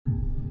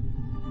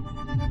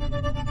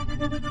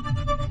You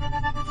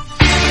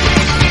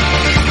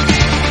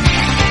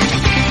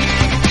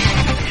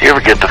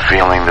ever get the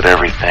feeling that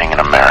everything in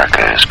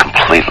America is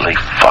completely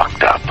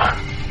fucked up?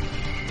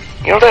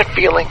 You know that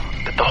feeling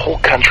that the whole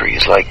country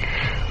is like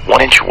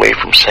 1 inch away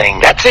from saying,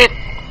 that's it,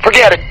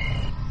 forget it?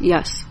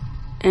 Yes.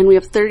 And we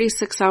have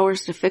 36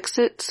 hours to fix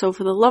it, so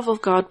for the love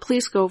of God,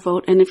 please go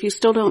vote. And if you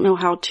still don't know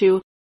how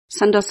to,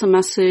 send us a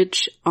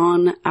message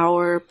on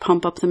our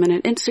Pump Up the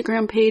Minute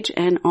Instagram page,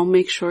 and I'll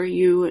make sure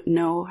you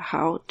know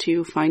how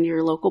to find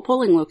your local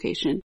polling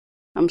location.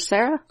 I'm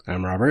Sarah.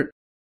 I'm Robert.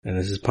 And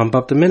this is Pump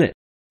Up the Minute,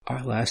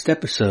 our last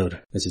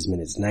episode. This is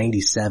minutes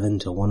 97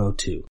 to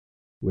 102,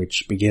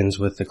 which begins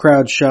with the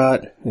crowd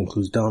shot,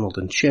 includes Donald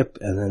and Chip,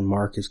 and then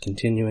Mark is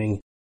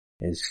continuing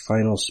his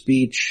final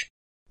speech.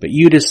 But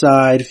you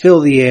decide, fill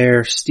the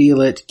air,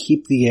 steal it,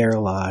 keep the air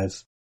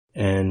alive.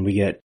 And we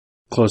get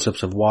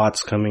close-ups of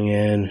Watts coming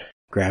in,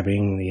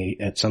 grabbing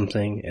at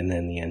something, and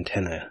then the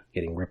antenna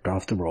getting ripped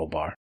off the roll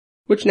bar,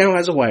 which now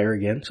has a wire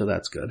again, so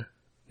that's good.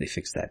 They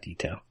fixed that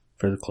detail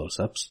for the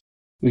close-ups.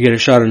 We get a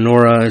shot of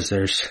Nora as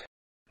there's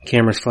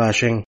cameras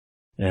flashing,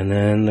 and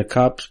then the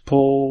cops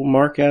pull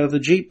Mark out of the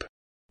Jeep.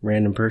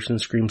 Random person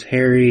screams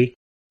Harry.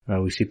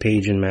 We see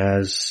Paige and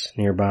Maz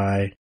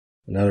nearby.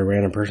 Another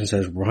random person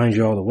says, behind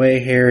you all the way,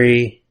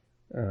 Harry.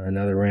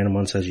 Another random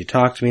one says, you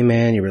talk to me,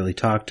 man. You really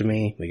talk to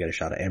me. We get a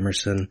shot of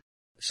Emerson.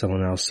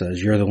 Someone else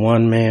says, you're the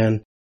one,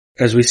 man.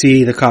 As we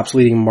see the cops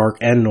leading Mark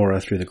and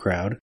Nora through the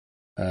crowd,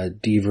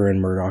 Deaver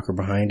and Murdoch are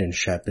behind, and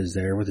Shep is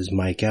there with his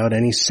mic out,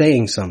 and he's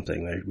saying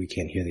something. We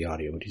can't hear the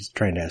audio, but he's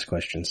trying to ask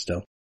questions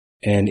still.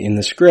 And in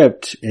the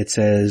script, it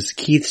says,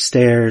 Keith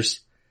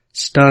stares,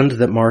 stunned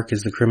that Mark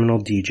is the criminal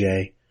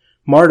DJ.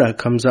 Marta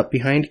comes up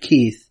behind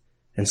Keith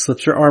and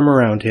slips her arm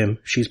around him.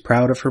 She's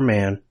proud of her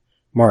man.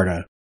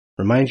 Marta,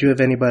 remind you of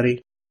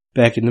anybody?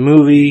 Back in the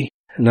movie,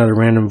 another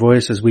random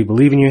voice says, we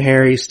believe in you,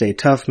 Harry. Stay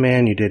tough,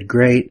 man. You did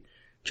great.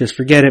 Just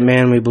forget it,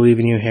 man. We believe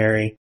in you,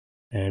 Harry.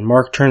 And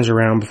Mark turns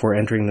around before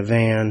entering the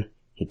van.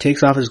 He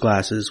takes off his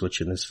glasses,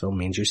 which in this film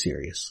means you're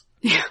serious.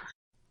 Yeah.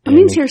 It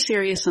means you're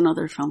serious in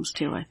other films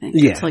too, I think.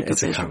 Yeah, it's like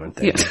it's a common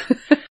thing.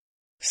 Yeah.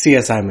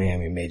 CSI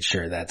Miami made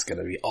sure that's going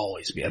to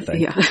always be a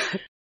thing. Yeah.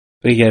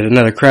 We get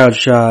another crowd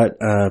shot.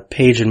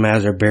 Paige and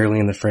Maz are barely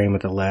in the frame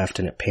at the left,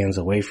 and it pans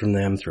away from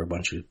them through a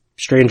bunch of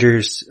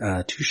strangers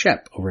to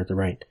Shep over at the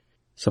right.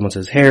 Someone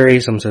says, Harry.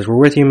 Someone says, we're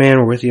with you, man.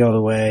 We're with you all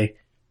the way.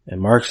 And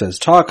Mark says,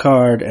 talk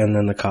hard. And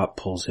then the cop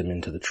pulls him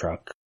into the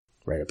truck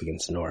right up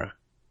against Nora.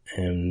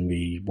 And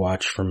we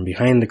watch from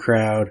behind the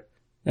crowd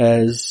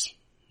as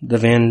the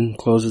van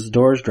closes the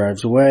doors,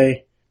 drives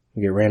away.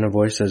 We get random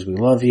voice says, we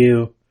love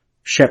you.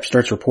 Shep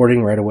starts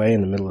reporting right away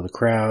in the middle of the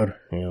crowd.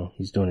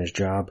 He's doing his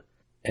job.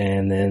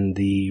 And then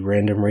the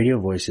random radio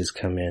voices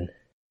come in.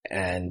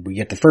 And we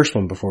get the first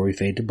one before we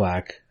fade to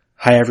black.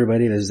 Hi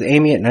everybody, this is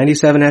Amy at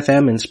 97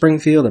 FM in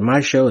Springfield, and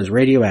my show is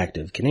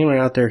radioactive. Can anyone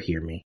out there hear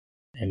me?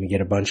 And we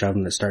get a bunch of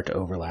them that start to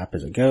overlap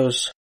as it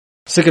goes.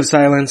 Sick of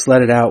silence,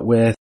 let it out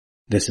with,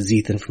 this is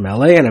Ethan from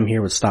LA, and I'm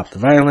here with Stop the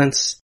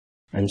Violence.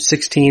 I'm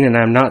 16 and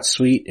I'm not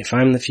sweet if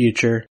I'm the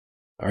future.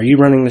 Are you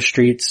running the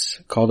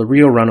streets? Call the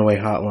real runaway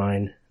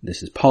hotline.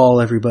 This is Paul,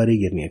 everybody,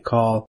 give me a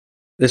call.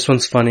 This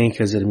one's funny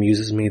because it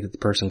amuses me that the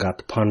person got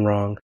the pun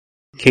wrong.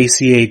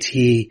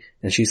 KCAT,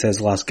 and she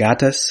says Los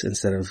Gatos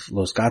instead of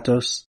Los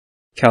Gatos.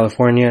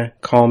 California,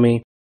 call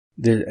me.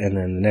 And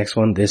then the next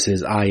one, this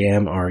is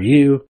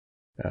IMRU.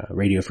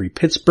 Radio Free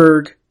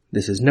Pittsburgh.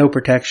 This is No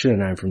Protection,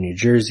 and I'm from New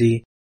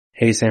Jersey.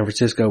 Hey, San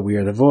Francisco, we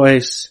are the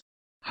voice.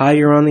 Hi,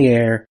 you're on the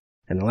air.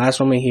 And the last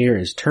one we hear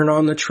is Turn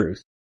on the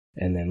Truth.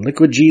 And then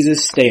Liquid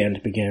Jesus Stand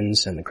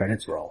begins, and the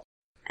credits roll.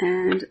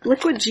 And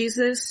Liquid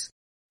Jesus,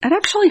 I'd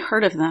actually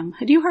heard of them.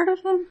 Had you heard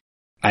of them?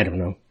 I don't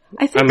know.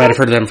 I might have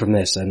heard of them from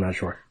this, I'm not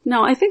sure.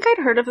 No, I think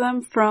I'd heard of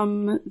them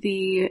from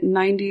the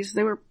 90s.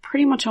 They were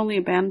pretty much only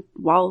a band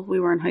while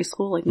we were in high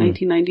school, like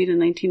 1990 to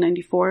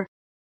 1994.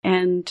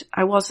 And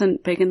I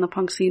wasn't big in the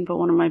punk scene, but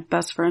one of my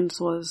best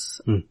friends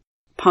was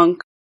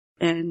punk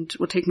and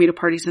would take me to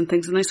parties and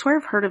things. And I swear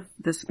I've heard of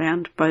this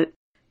band, but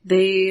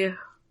they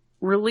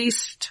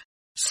released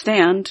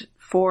Stand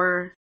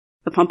for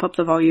the Pump Up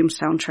the Volume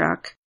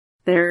soundtrack.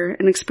 They're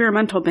an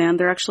experimental band.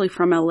 They're actually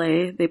from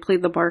LA. They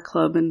played the bar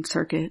club and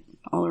circuit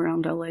all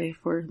around LA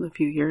for the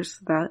few years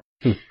that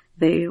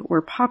they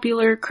were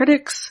popular.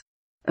 Critics,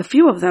 a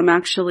few of them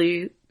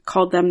actually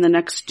called them the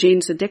next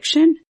Jane's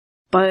Addiction,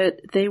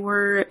 but they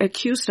were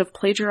accused of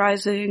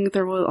plagiarizing.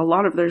 There were a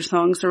lot of their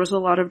songs. There was a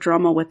lot of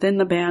drama within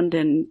the band,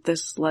 and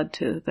this led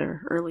to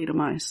their early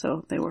demise.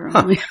 So they were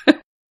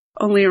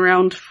only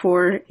around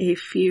for a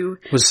few.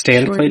 Was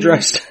Stand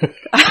plagiarized?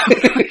 I'm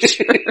not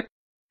sure.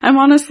 I'm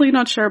honestly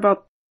not sure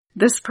about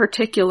this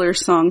particular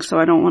song, so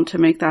I don't want to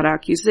make that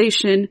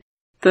accusation.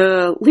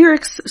 The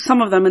lyrics,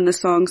 some of them in the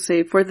song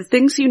say, for the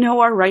things you know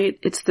are right,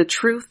 it's the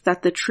truth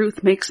that the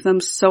truth makes them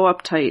so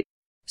uptight.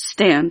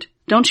 Stand.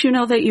 Don't you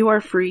know that you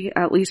are free,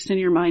 at least in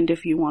your mind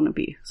if you want to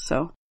be?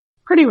 So,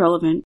 pretty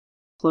relevant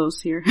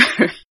close here.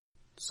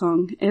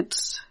 Song.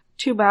 It's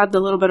too bad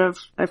the little bit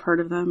I've heard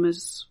of them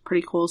is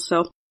pretty cool.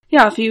 So,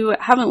 yeah, if you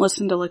haven't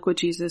listened to Liquid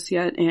Jesus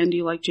yet and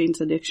you like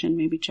Jane's Addiction,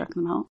 maybe check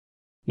them out.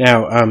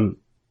 Now,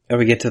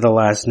 we get to the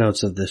last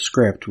notes of the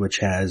script, which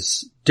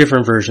has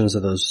different versions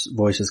of those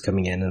voices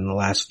coming in, and the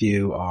last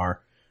few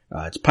are,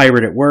 it's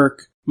Pirate at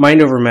Work,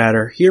 Mind Over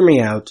Matter, Hear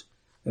Me Out,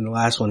 and the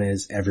last one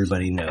is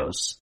Everybody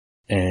Knows.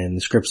 And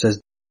the script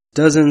says,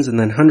 dozens and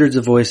then hundreds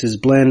of voices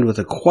blend with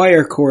a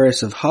choir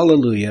chorus of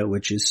Hallelujah,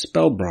 which is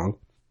spelled wrong,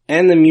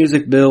 and the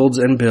music builds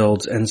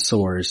and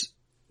soars.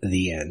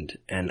 The end.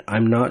 And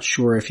I'm not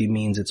sure if he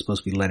means it's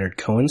supposed to be Leonard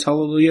Cohen's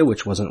Hallelujah,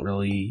 which wasn't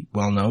really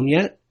well known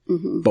yet,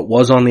 but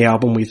was on the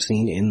album we've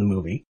seen in the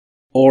movie,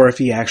 or if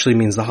he actually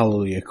means the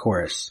Hallelujah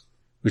chorus,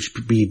 which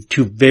would be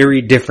two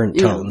very different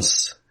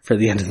tones for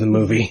the end of the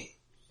movie.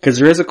 Because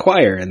there is a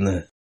choir in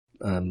the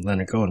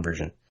Leonard Cohen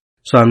version.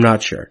 So I'm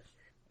not sure.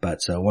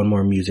 But so one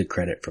more music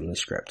credit from the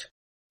script.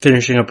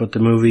 Finishing up with the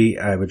movie,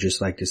 I would just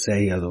like to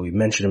say, although we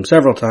mentioned him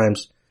several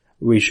times,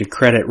 we should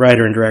credit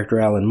writer and director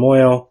Alan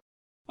Moyle.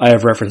 I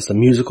have referenced the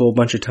musical a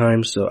bunch of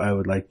times, so I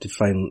would like to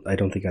find, I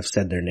don't think I've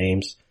said their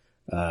names.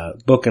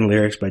 Book and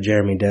lyrics by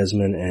Jeremy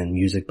Desmond and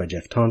music by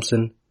Jeff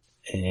Thompson.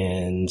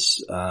 And,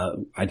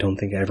 I don't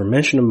think I ever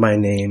mentioned them by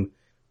name.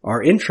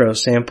 Our intro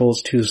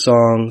samples two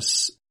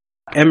songs,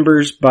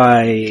 Embers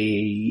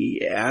by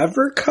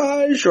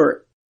Avercage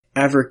or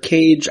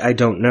Avercage, I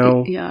don't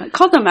know. Yeah, I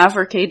called them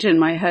Avercage in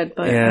my head,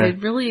 but I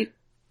really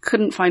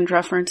couldn't find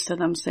reference to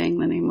them saying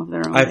the name of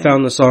their own band.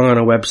 Found the song on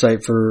a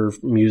website for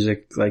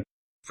music, like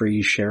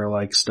free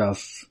share-like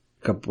stuff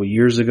a couple of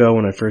years ago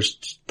when I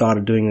first thought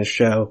of doing this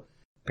show.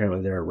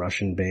 Apparently they're a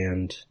Russian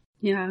band.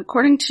 Yeah,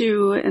 according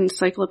to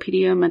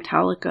Encyclopedia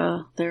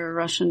Metallica, they're a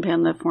Russian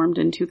band that formed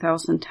in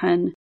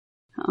 2010.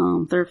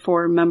 There are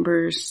 4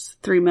 members,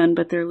 3 men,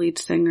 but their lead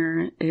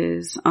singer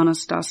is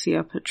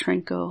Anastasia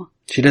Petrenko.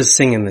 She does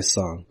sing in this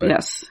song. But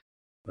yes.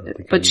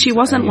 But she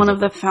wasn't one of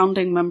the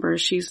founding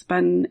members. She's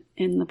been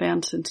in the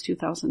band since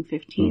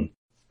 2015.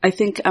 I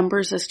think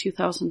Embers is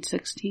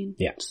 2016.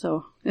 Yeah.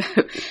 So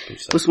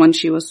it was when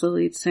she was the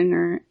lead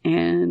singer.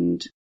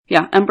 And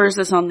yeah, Embers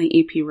is on the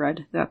EP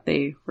Red that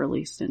they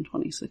released in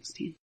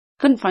 2016.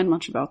 Couldn't find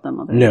much about them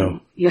other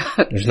than... Yeah.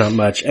 There's not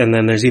much. And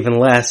then there's even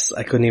less.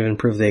 I couldn't even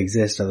prove they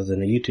exist other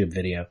than a YouTube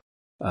video.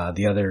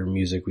 The other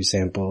music we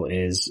sample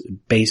is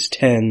Bass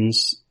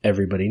 10's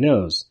Everybody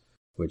Knows,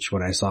 which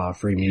when I saw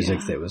free music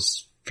that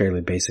was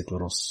fairly basic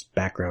little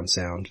background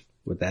sound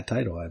with that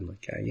title, I'm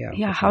like, yeah.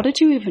 Yeah, how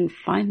did you even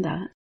find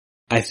that?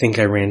 I think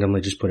I randomly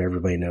just put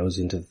Everybody Knows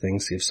into the thing,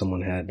 see if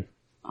someone had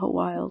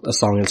a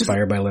song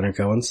inspired by Leonard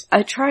Cohen's.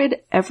 I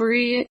tried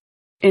every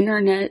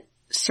internet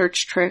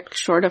search trick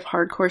short of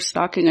hardcore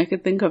stalking I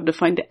could think of to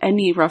find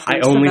any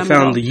reference. I only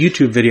found the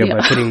YouTube video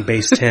by putting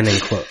Bass 10 in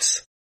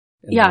quotes.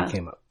 And then it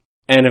came up.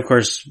 And of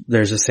course,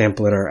 there's a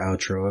sample in our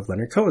outro of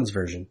Leonard Cohen's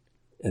version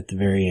at the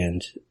very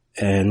end.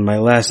 And my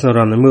last note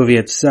on the movie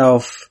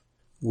itself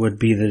would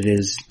be that it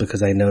is,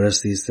 because I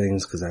notice these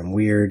things because I'm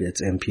weird,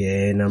 it's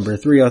MPAA number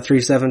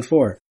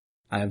 30374.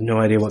 I have no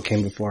idea what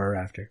came before or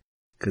after,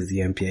 because the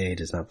MPAA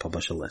does not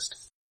publish a list.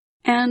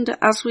 And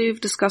as we've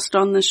discussed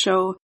on the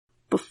show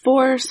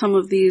before, some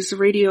of these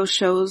radio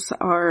shows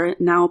are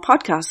now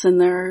podcasts,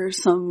 and there are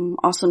some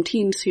awesome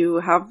teens who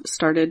have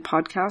started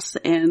podcasts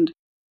and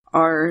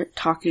are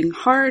talking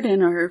hard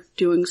and are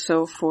doing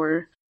so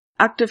for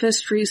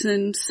activist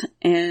reasons.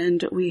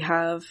 And we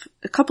have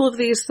a couple of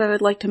these that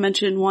I'd like to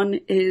mention. One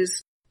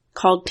is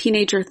called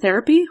Teenager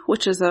Therapy,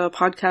 which is a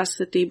podcast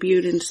that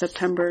debuted in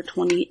September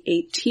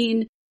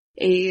 2018.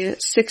 A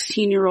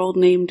 16-year-old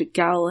named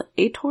Gal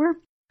Ator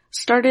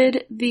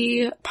started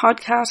the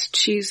podcast.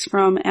 She's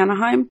from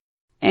Anaheim,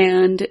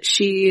 and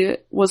she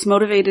was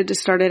motivated to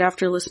start it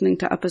after listening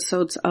to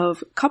episodes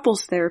of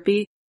Couples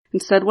Therapy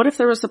and said, what if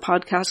there was a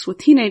podcast with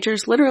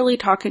teenagers literally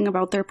talking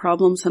about their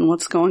problems and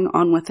what's going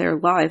on with their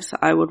lives?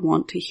 I would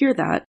want to hear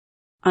that.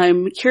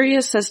 I'm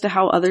curious as to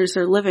how others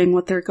are living,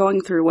 what they're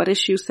going through, what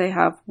issues they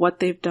have, what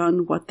they've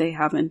done, what they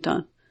haven't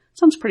done.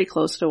 Sounds pretty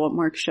close to what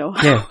Mark's show.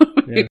 Yeah.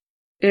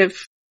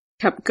 If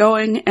kept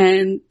going.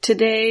 And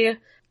today,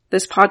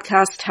 this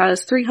podcast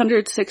has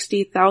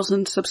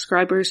 360,000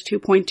 subscribers,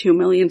 2.2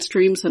 million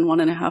streams, and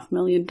 1.5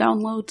 million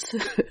downloads.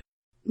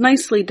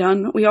 Nicely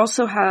done. We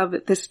also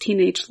have This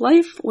Teenage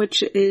Life,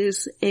 which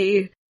is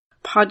a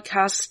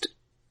podcast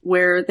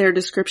where their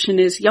description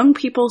is young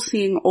people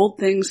seeing old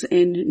things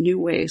in new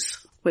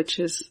ways, which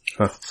is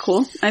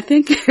cool, I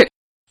think.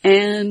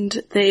 And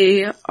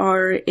they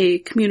are a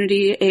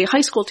community, a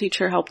high school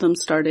teacher helped them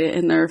start it,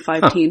 and there are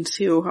 5 teens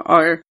who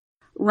are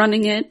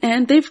running it,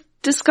 and they've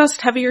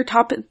discussed heavier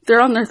topics.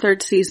 They're on their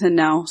 3rd season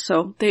now,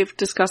 so they've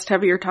discussed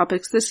heavier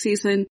topics this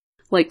season,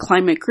 like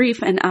climate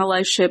grief and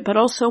allyship, but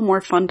also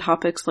more fun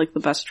topics like the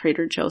best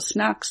Trader Joe's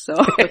snacks. So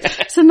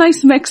it's a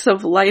nice mix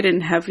of light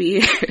and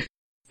heavy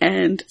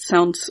and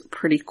sounds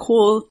pretty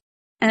cool.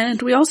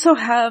 And we also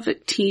have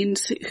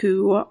teens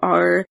who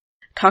are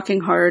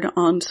talking hard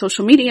on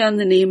social media in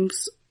the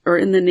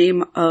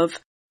name of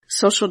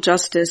social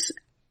justice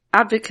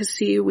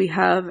advocacy. We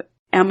have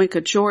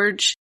Amika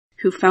George,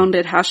 who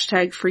founded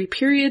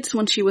 #FreePeriods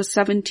when she was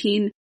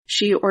 17.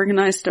 She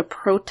organized a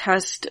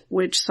protest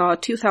which saw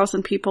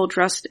 2,000 people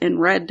dressed in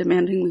red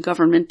demanding the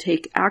government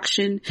take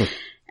action.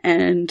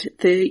 And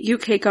the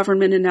UK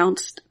government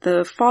announced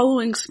the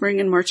following spring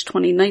in March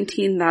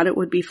 2019 that it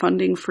would be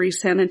funding free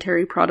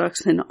sanitary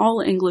products in all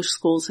English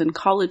schools and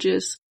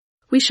colleges.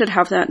 We should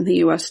have that in the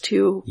US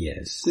too.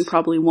 Yes. We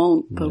probably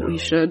won't, but we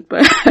should.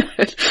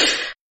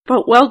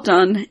 But well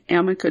done,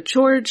 Amica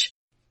George.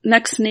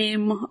 Next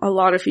name, a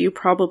lot of you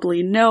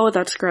probably know,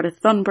 that's Greta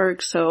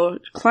Thunberg, so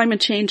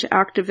climate change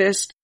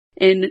activist.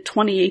 In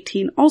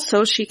 2018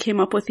 also, she came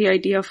up with the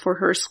idea for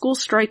her school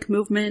strike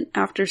movement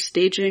after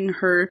staging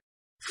her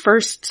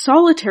first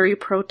solitary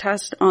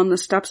protest on the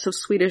steps of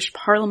Swedish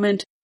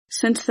Parliament.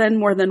 Since then,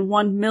 more than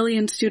 1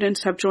 million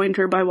students have joined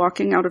her by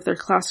walking out of their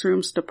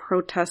classrooms to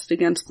protest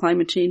against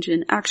climate change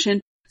in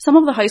action. Some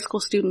of the high school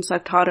students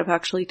I've taught have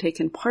actually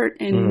taken part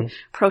in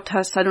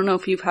protests. I don't know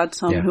if you've had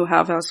some who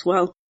have as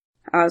well.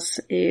 As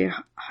a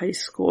high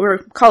school or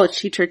college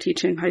teacher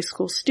teaching high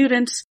school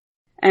students.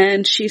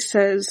 And she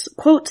says,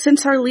 quote,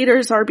 since our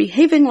leaders are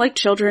behaving like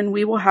children,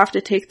 we will have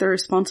to take the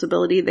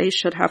responsibility they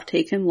should have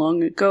taken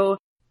long ago.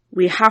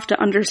 We have to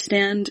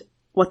understand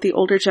what the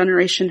older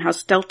generation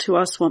has dealt to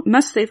us, what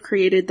mess they've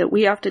created that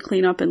we have to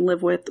clean up and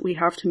live with. We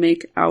have to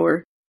make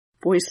our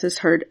voices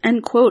heard,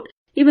 end quote.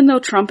 Even though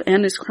Trump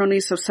and his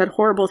cronies have said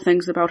horrible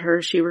things about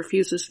her, she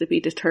refuses to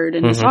be deterred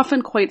and is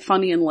often quite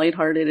funny and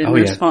lighthearted in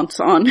response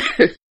on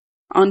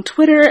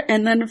Twitter.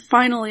 And then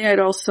finally, I'd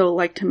also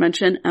like to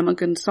mention Emma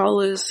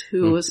Gonzalez,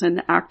 who was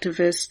an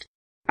activist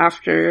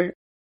after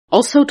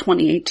also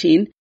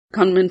 2018.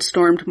 Gunmen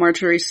stormed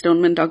Marjorie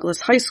Stoneman Douglas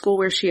High School,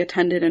 where she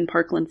attended in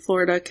Parkland,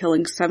 Florida,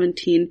 killing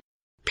 17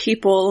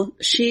 people.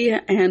 She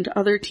and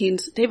other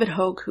teens, David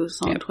Hogue,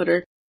 who's on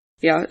Twitter,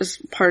 is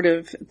part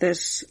of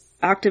this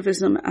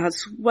activism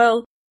as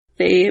well.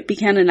 They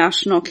began a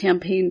national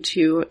campaign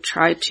to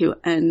try to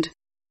end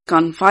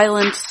gun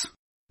violence.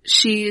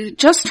 She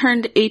just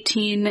turned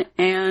 18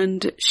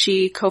 and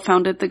she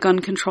co-founded the gun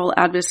control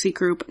advocacy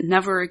group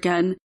Never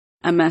Again,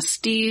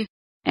 MSD.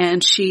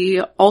 And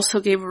she also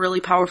gave a really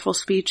powerful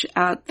speech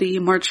at the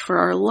March for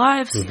Our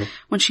Lives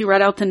when she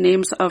read out the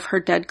names of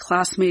her dead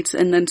classmates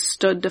and then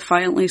stood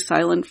defiantly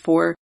silent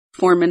for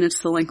 4 minutes,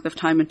 the length of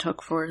time it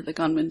took for the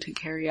gunman to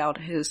carry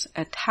out his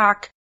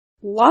attack.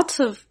 Lots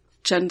of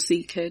Gen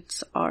Z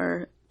kids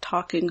are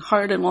talking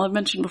hard, and while I've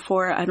mentioned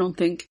before, I don't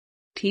think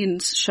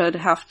teens should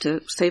have to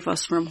save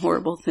us from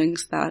horrible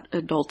things that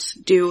adults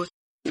do.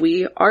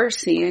 We are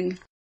seeing,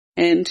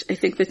 and I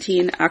think the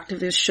teen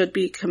activists should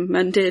be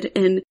commended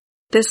in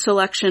this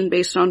election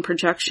based on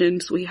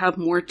projections. We have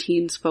more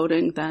teens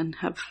voting than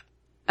have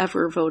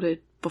ever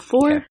voted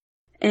before. Yeah.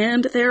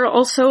 And they're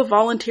also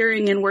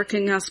volunteering and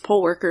working as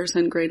poll workers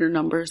in greater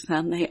numbers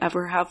than they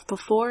ever have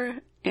before.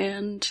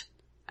 And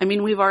I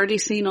mean, we've already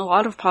seen a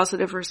lot of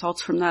positive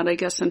results from that, I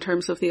guess, in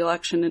terms of the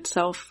election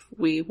itself.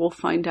 We will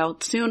find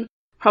out soon.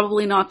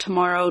 Probably not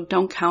tomorrow.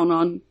 Don't count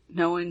on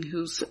knowing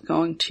who's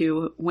going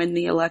to win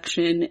the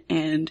election,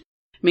 and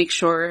make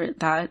sure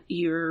that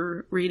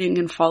you're reading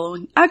and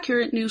following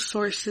accurate news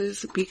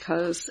sources,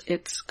 because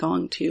it's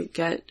going to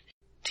get,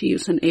 to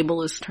use an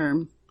ableist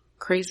term,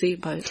 crazy,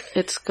 but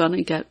it's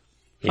gonna get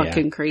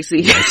fucking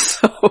crazy.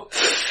 So,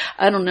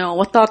 I don't know.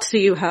 What thoughts do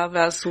you have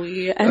as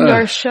we end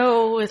our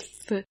show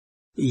with the...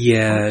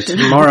 Yeah,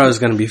 tomorrow is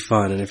gonna be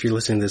fun, and if you're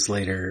listening to this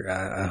later,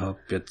 I hope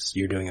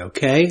you're doing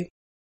okay,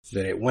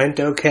 that it went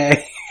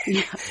okay.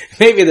 Yeah.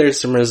 Maybe there's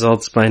some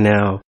results by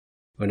now,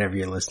 whenever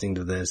you're listening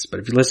to this, but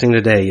if you're listening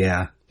today,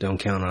 don't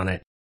count on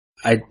it.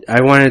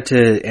 I wanted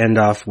to end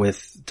off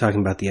with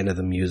talking about the end of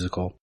the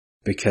musical,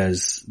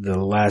 because the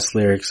last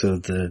lyrics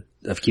of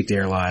Keep the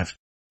Air Alive.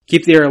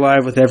 Keep the air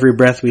alive with every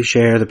breath we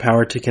share, the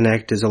power to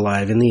connect is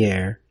alive in the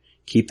air.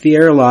 Keep the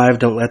air alive,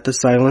 don't let the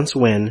silence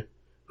win.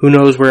 Who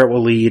knows where it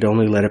will lead,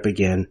 only let it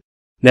begin.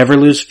 Never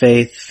lose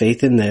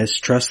faith in this,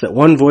 trust that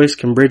one voice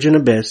can bridge an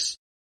abyss.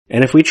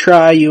 And if we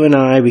try, you and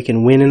I, we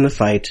can win in the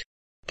fight.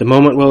 The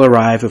moment will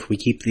arrive if we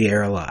keep the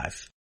air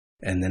alive.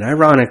 And then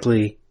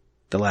ironically,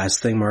 the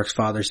last thing Mark's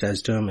father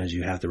says to him is,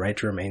 you have the right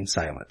to remain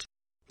silent.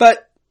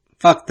 But,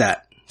 fuck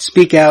that.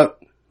 Speak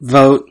out,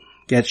 vote,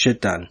 get shit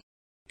done.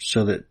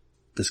 So that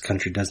this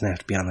country doesn't have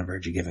to be on the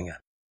verge of giving up.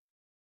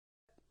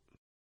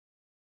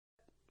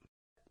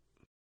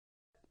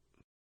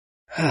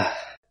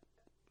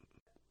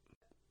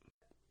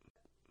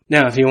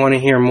 Now, if you want to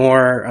hear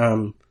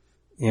more,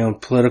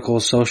 political,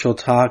 social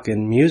talk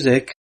and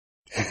music,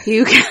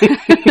 you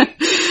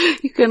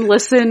can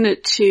listen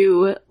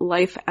to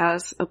Life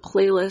as a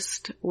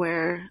Playlist,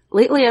 where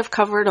lately I've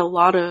covered a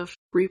lot of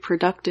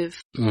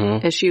reproductive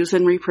issues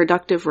and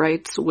reproductive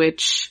rights,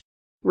 which,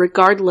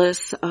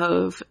 regardless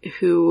of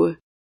who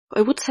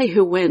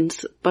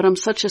wins, but I'm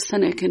such a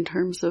cynic in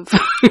terms of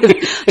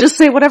just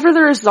say whatever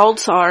the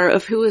results are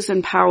of who is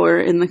in power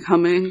in the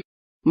coming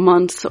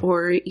months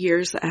or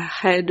years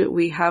ahead,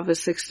 we have a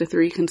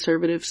 6-3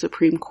 conservative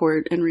Supreme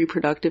Court, and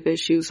reproductive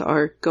issues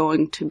are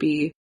going to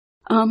be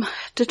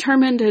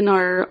determined and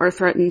are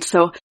threatened.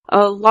 So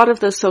a lot of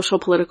the social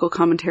political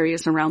commentary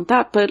is around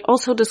that, but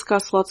also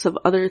discuss lots of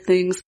other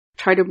things.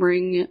 try to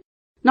bring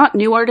not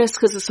new artists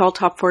because it's all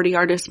top 40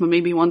 artists, but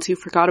maybe ones you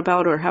forgot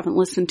about or haven't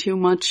listened to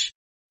much.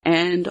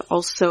 And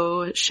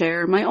also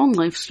share my own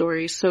life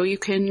story. So you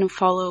can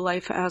follow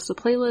Life as a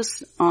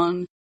Playlist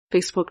on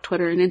Facebook,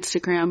 Twitter, and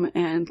Instagram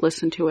and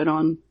listen to it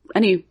on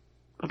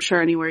I'm sure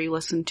anywhere you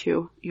listen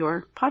to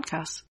your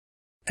podcasts.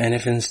 And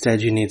if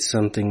instead you need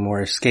something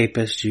more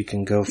escapist, you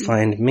can go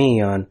find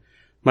me on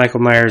Michael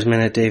Myers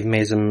Minute, Dave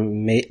Made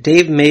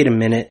a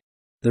Minute,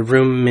 The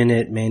Room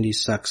Minute, Mandy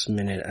Sucks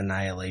Minute,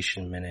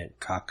 Annihilation Minute,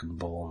 Cock and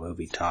Bull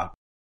Movie Talk,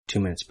 2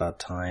 Minutes About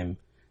Time,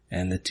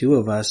 and the two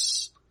of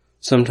us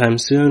sometime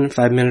soon,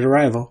 5 Minute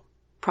Arrival.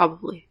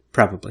 Probably.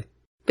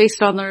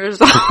 Based on the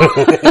result.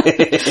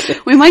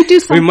 We might do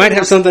something. We might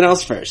have something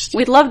else first.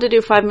 We'd love to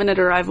do 5 Minute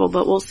Arrival,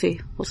 but we'll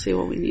see. We'll see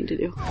what we need to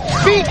do.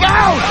 Speak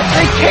out!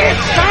 They can't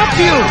stop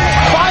you!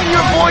 Find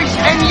your voice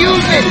and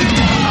use it!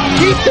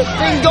 Keep this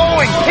thing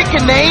going! Pick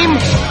a name,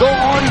 go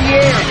on the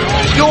air.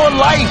 It's your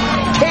life.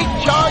 Take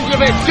charge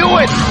of it.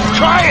 Do it!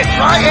 Try it!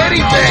 Try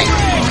anything!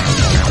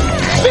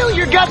 Spill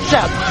your guts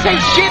out! Say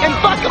shit and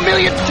fuck a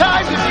million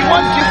times if you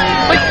want to,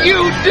 but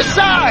you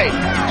decide!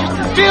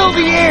 Just fill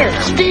the air!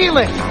 Steal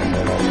it!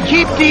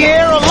 Keep the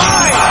air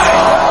alive!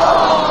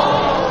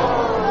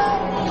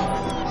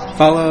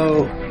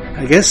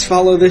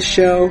 Follow this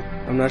show.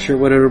 I'm not sure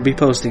what it'll be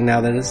posting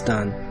now that it's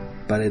done,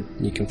 but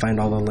you can find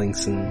all the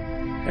links and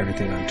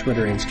everything on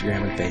Twitter,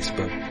 Instagram, and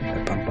Facebook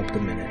at Pump Up the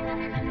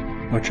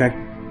Minute. Or check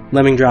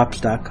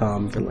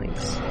lemmingdrops.com for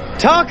links.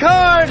 Talk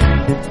hard!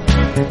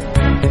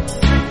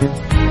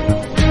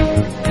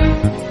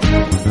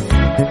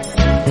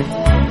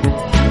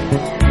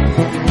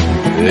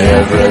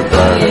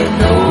 Everybody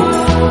knows.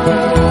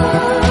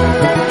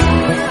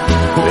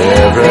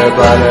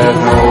 Everybody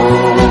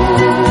knows.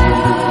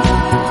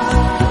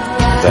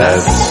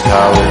 That's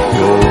how it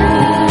goes.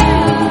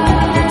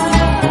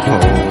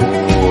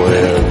 Oh,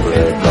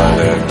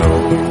 everybody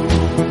knows.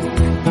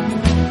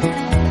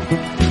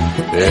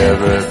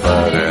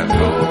 Everybody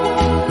knows.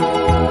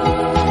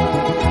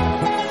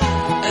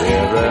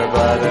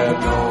 Everybody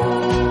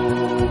knows.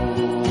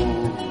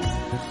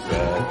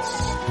 That's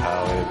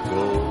how it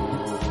goes.